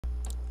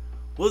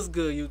What's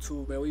good,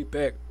 YouTube, man? We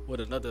back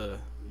with another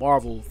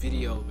Marvel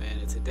video, man.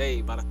 And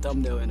today, by the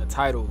thumbnail and the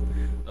title,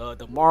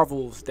 the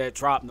Marvels that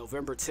dropped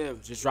November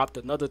 10th just dropped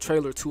another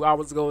trailer 2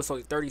 hours ago. It's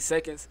only 30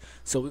 seconds,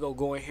 so we're gonna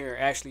go in here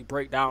and actually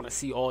break down and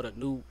see all the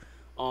new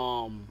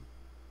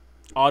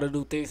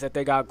things that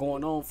they got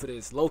going on for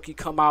this. Loki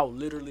come out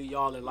literally,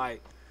 y'all, in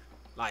like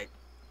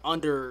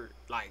under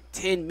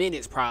 10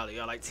 minutes, probably,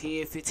 y'all, like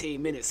 10-15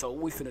 minutes. So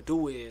what we finna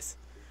do is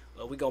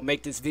we gonna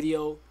make this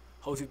video.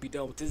 Hopefully be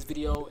done with this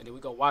video, and then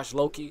we gonna watch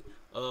Loki.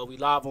 We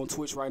live on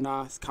Twitch right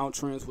now. It's Count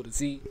Trends with a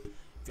Z.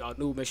 If y'all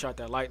new, make sure you hit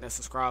that like and that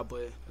subscribe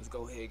button. Let's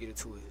go ahead and get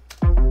into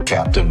it.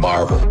 Captain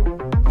Marvel,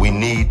 we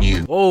need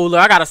you. Oh, look,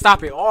 I gotta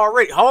stop it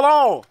already. Hold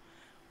on.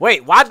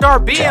 Wait, why DAR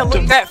BENN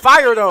look that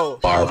fire though?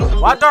 Marvel.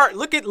 Why DAR?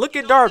 Look at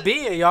DAR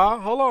BENN, y'all.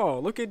 Hold on.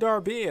 Look at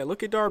DAR BENN.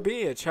 Look at DAR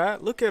BENN,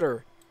 chat. Look at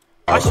her.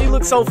 Why she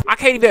look so? I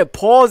can't even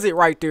pause it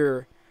right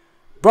there,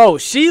 bro.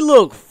 She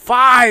look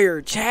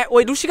fire, chat.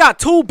 Wait, do she got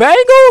 2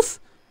 bangles?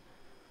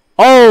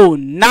 Oh,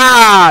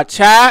 nah,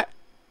 chat.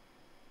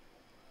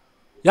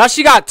 Y'all,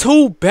 she got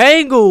 2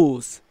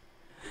 bangles.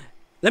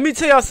 Let me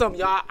tell y'all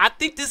something, y'all. I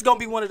think this is going to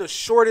be one of the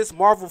shortest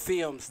Marvel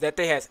films that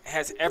they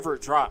has ever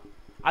dropped.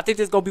 I think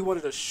this is going to be one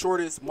of the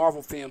shortest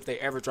Marvel films they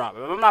ever dropped.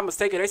 If I'm not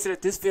mistaken, they said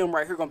that this film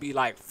right here going to be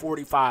like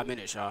 45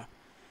 minutes, y'all.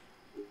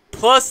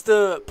 Plus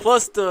the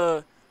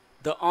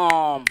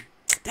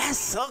that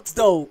sucks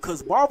though,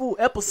 cause Marvel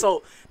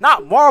episode,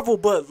 not Marvel,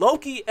 but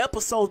Loki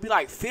episodes be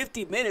like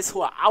 50 minutes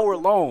to an hour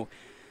long.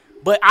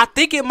 But I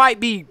think it might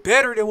be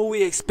better than what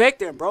we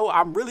expecting, bro.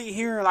 I'm really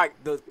hearing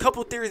like the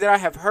couple theories that I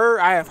have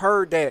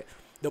heard that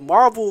the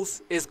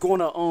Marvels is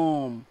gonna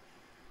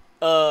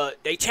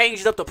they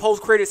changed up the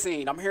post-credit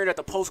scene. I'm hearing that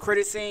the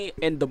post-credit scene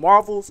in the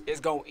Marvels is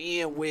gonna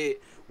end with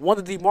one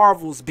of the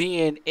Marvels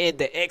being in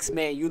the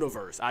X-Men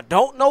universe. I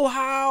don't know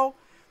how.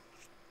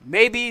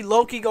 Maybe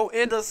Loki gonna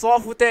end us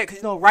off with that, cause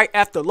you know right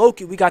after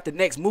Loki we got the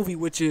next movie,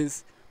 which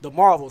is the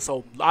Marvels.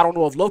 So I don't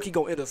know if Loki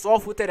gonna end us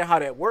off with that and how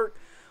that work.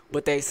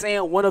 But they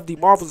saying one of the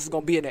Marvels is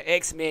going to be in the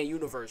X-Men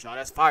universe, y'all.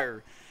 That's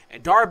fire.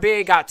 And DAR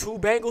BENN got 2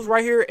 bangles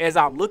right here as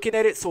I'm looking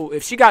at it. So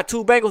if she got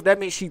 2 bangles, that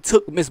means she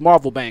took Miss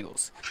Marvel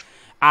bangles.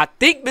 I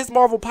think Miss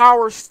Marvel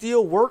powers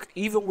still work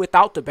even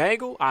without the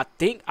bangle. I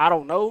think. I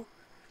don't know.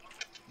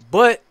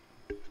 But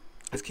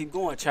let's keep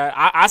going, chat.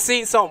 I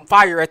seen something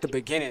fire at the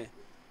beginning.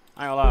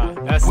 I ain't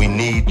gonna lie. We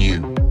need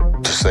you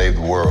to save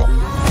the world.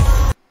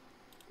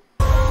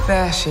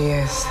 There she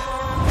is.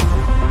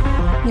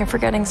 You're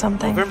forgetting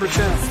something. November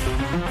 10th.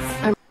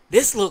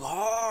 This look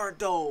hard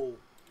though,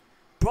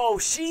 bro.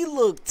 She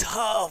look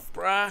tough,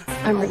 bruh.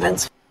 I'm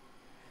invincible.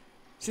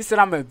 She said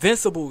I'm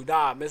invincible.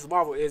 Nah, Miss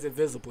Marvel is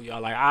invincible,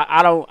 y'all. Like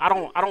I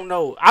don't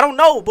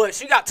know, but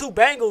she got 2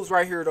 bangles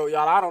right here though,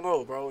 y'all. I don't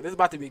know, bro. This is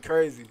about to be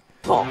crazy.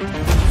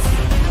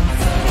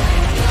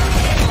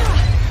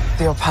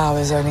 Your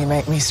powers only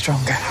make me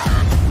stronger.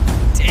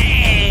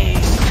 Dang.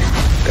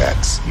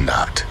 That's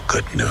not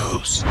good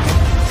news.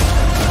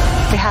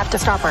 We have to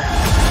stop her.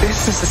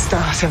 This is the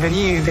start of a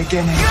new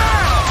beginning.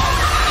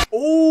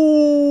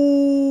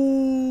 Ooh.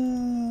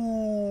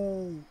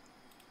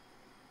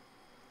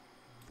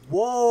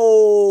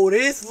 Whoa,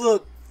 this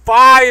look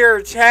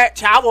fire,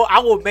 chat. I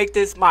will make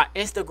this my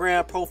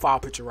Instagram profile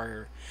picture right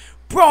here.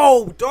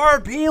 Bro, DAR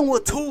BENN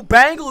with 2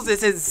 bangles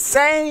is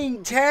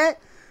insane, chat.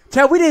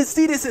 Chat, we didn't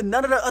see this in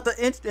none of the other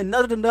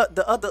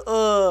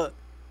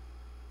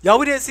y'all,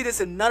 we didn't see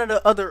this in none of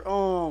the other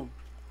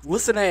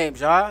what's the name,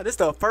 y'all? This is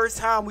the first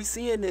time we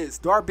seeing this.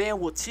 DAR BENN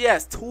with, she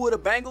has 2 of the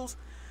bangles.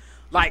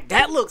 Like,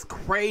 that looks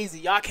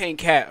crazy. Y'all can't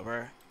cap,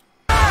 bro.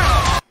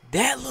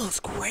 That looks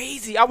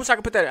crazy. I wish I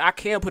could put that. I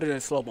can put it in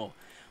slow-mo,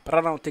 but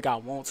I don't think I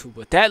want to.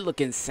 But that look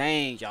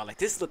insane, y'all. Like,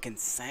 this look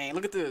insane.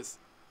 Look at this.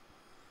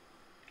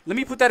 Let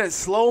me put that in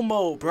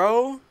slow-mo,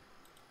 bro.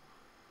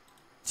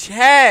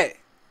 Chat.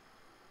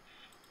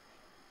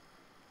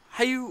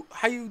 How you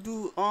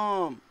do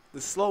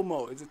the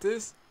slow-mo? Is it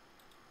this?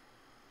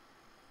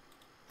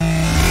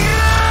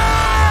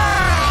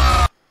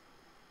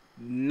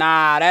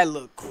 Nah, that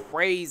look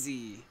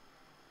crazy.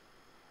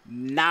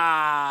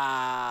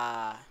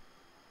 Nah.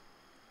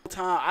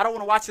 I don't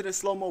want to watch it in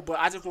slow-mo, but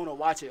I just want to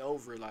watch it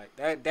over. Like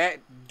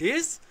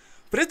this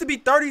for this to be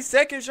 30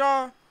 seconds,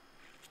 y'all.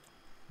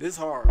 This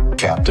hard.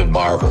 Captain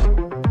Marvel,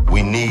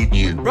 we need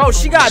you. Bro,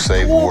 she got to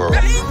save the world.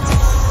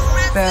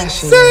 There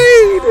she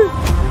is.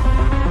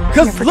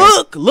 Cause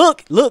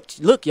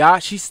look, y'all.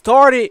 She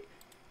started.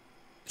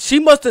 She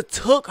must have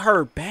took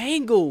her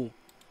bangle.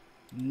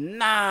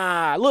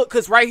 Nah, look,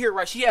 cause right here,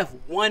 right, she has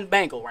 1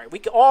 bangle, right? We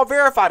can all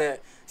verify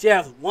that she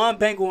has 1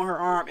 bangle on her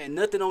arm and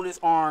nothing on this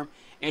arm,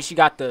 and she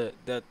got the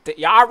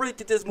yeah. I really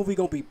think this movie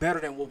gonna be better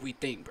than what we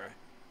think, bro.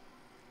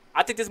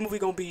 I think this movie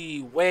gonna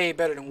be way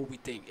better than what we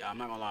think, y'all. I'm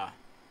not gonna lie.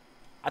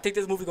 I think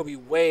this movie gonna be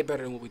way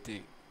better than what we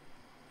think.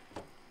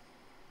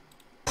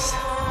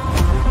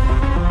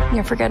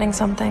 You're forgetting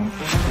something.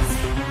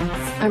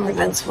 I'm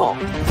invincible.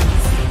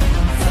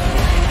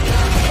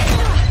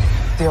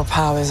 Your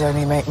powers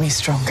only make me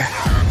stronger.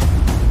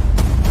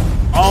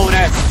 Oh,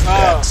 that's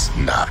tough. That's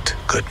not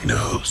good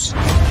news.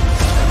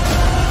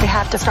 We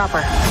have to stop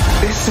her.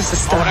 This is the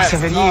start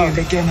of a new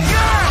beginning.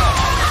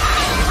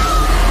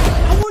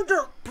 I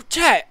wonder,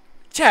 chat,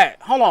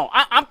 hold on.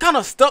 I'm kind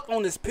of stuck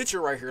on this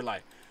picture right here.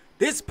 Like,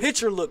 this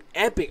picture look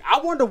epic. I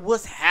wonder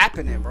what's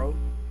happening, bro.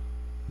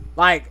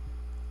 Like,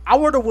 I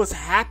wonder what's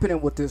happening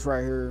with this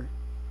right here.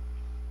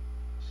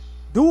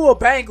 Dual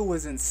Bangle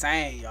is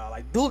insane, y'all.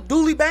 Like,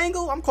 Dooley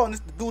Bangle? I'm calling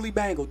this the Dooley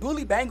Bangle.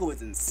 Dooley Bangle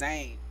is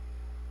insane.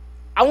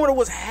 I wonder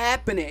what's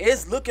happening.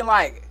 It's looking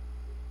like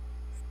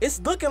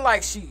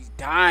she's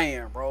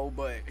dying, bro.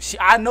 But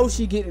I know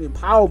she getting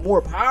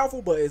more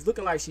powerful, but it's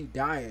looking like she's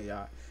dying,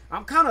 y'all.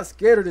 I'm kind of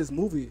scared of this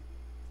movie.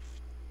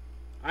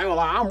 I ain't gonna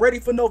lie. I'm ready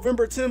for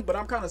November 10th, but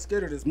I'm kind of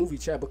scared of this movie,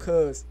 chat,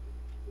 because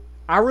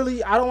I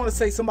don't want to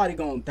say somebody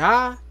gonna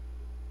die.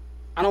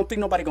 I don't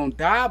think nobody gonna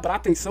die, but I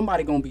think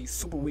somebody gonna be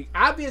super weak.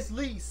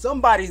 Obviously,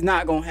 somebody's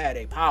not gonna have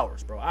their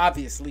powers, bro.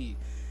 Obviously,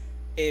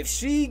 if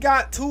she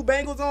got 2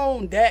 bangles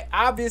on, that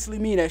obviously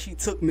mean that she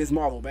took Miss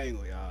Marvel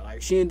bangle, y'all.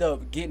 Like, she ended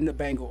up getting the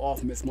bangle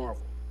off Miss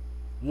Marvel.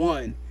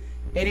 1. And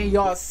then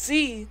y'all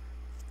see,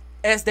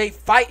 as they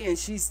fighting,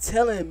 she's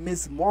telling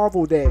Miss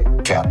Marvel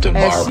that Captain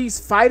as Marvel. she's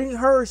fighting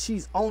her,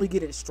 she's only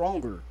getting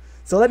stronger.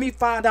 So let me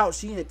find out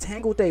she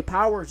entangled their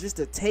powers just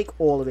to take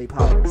all of their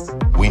powers.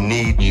 We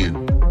need you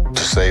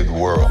to save the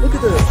world. Look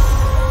at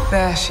this.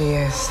 There she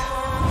is.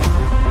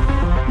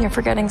 You're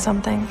forgetting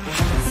something.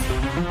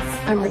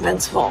 I'm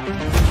invincible.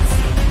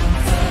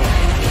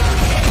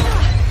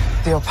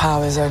 Your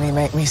powers only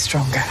make me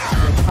stronger.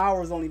 Your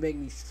powers only make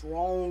me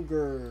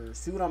stronger.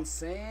 See what I'm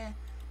saying?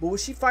 But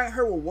was she fighting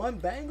her with 1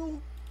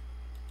 bangle?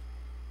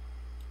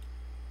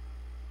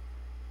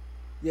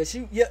 Yeah,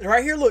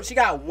 right here, look, she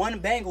got 1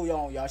 bangle,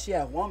 y'all. She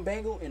had 1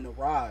 bangle in the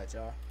rod,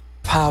 y'all.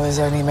 Powers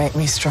only make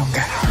me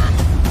stronger.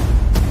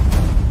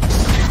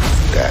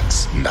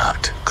 That's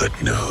not good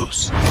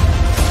news.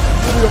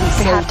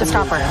 We have to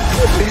stop her.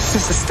 This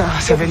is the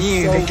start of a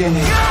new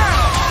beginning.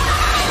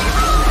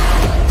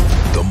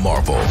 The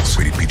Marvels,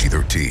 rated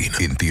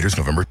PG-13, in theaters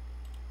November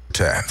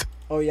 10th.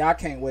 Oh yeah, I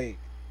can't wait.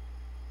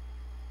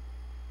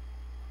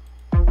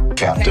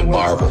 Captain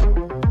Marvel,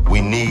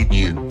 we need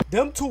you.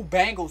 Them 2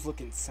 bangles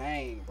look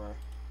insane, bro.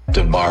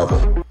 Captain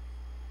Marvel,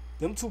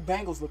 Them 2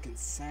 bangles look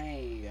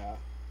insane, y'all.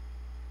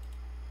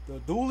 The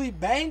Dooley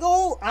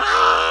Bangle?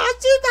 Ah,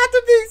 she about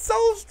to be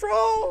so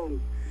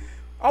strong.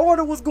 I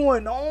wonder what's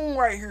going on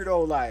right here,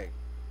 though. Like,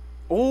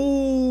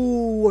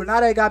 ooh, now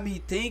that got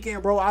me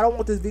thinking, bro. I don't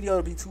want this video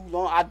to be too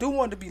long. I do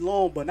want it to be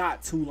long, but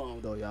not too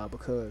long, though, y'all,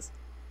 because,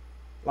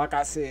 like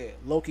I said,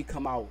 Loki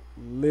come out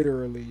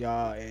literally,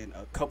 y'all, in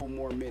a couple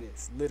more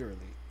minutes, literally.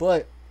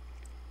 But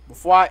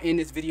before I end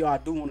this video, I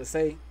do want to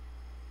say,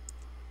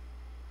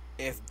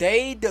 if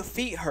they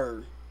defeat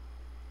her,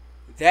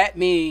 that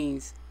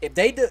means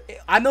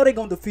I know they're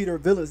gonna defeat her.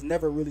 Villains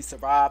never really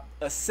survive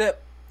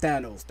except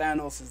Thanos.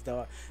 Thanos is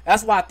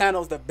that's why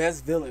Thanos the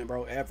best villain,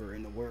 bro, ever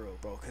in the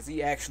world, bro, because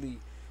he actually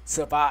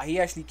survived. He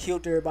actually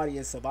killed everybody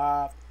and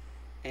survived.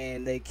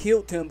 And they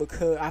killed him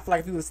because I feel like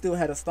if he would still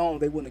had a stone,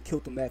 they wouldn't have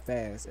killed him that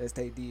fast as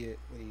they did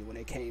when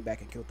they came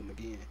back and killed him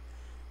again.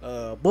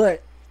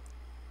 But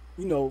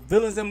you know,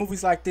 villains in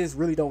movies like this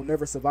really don't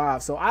never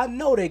survive. So I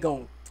know they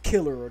gonna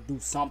kill her or do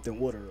something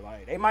with her.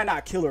 Like, they might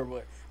not kill her,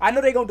 but I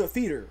know they gonna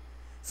defeat her.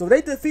 So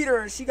they defeat her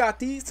and she got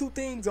these 2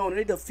 things on and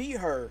they defeat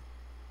her.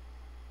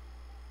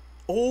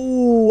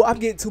 Oh, I'm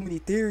getting too many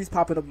theories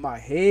popping up in my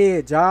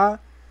head, y'all.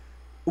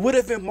 What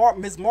if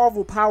Miss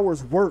Marvel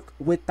powers work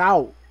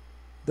without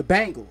the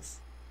bangles?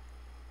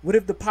 What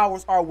if the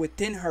powers are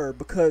within her?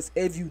 Because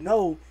if you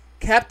know,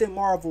 Captain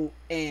Marvel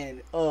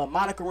and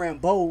Monica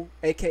Rambeau,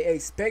 aka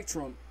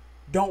Spectrum,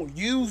 don't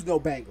use no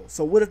bangles.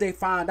 So what if they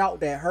find out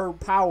that her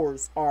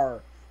powers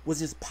was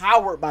just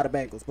powered by the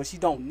bangles, but she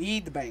don't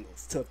need the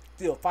bangles to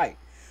still fight?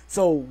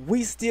 So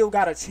we still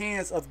got a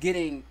chance of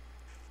getting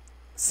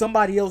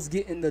somebody else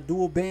getting the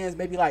dual bands,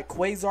 maybe like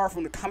Quasar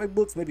from the comic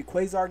books. Maybe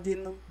Quasar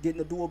getting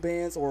the dual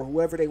bands, or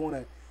whoever they want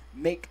to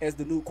make as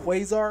the new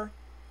Quasar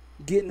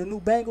getting the new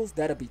bangles.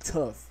 That'll be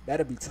tough.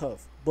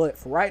 But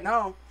for right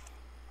now,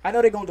 I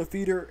know they're gonna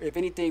defeat her. If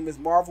anything, Miss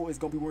Marvel is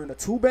gonna be wearing the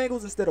 2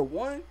 bangles instead of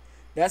 1.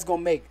 That's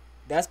gonna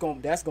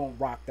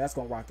rock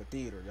the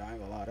theater. Y'all ain't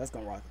gonna lie, that's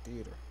gonna rock the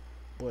theater.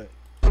 But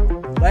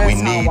we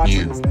need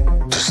you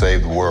to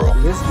save the world.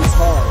 This is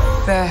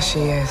hard. There she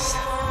is.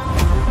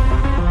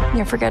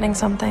 You're forgetting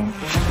something.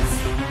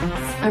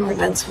 I'm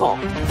invincible.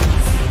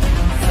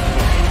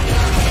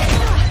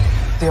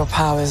 Your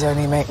powers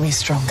only make me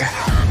stronger.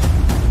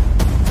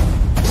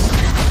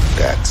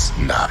 That's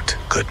not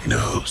good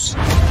news.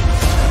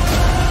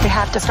 We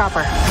have to stop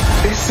her.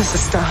 This is the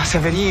start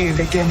of a new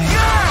beginning.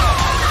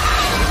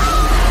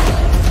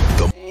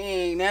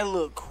 Dang, that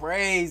look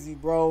crazy,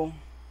 bro.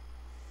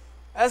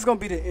 That's gonna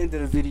be the end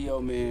of the video,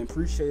 man.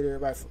 Appreciate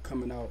everybody for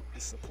coming out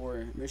and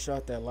supporting. Make sure you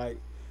hit that like,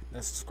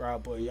 that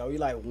subscribe button, y'all. We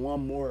like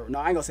 1 more. No,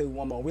 I ain't gonna say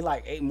 1 more. We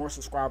like 8 more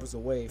subscribers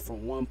away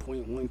from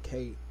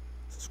 1.1K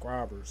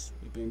subscribers.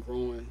 We've been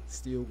growing,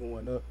 still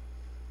going up.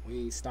 We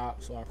ain't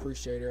stopped. So I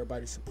appreciate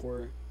everybody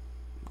supporting.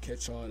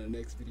 Catch y'all in the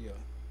next video.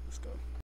 Let's go.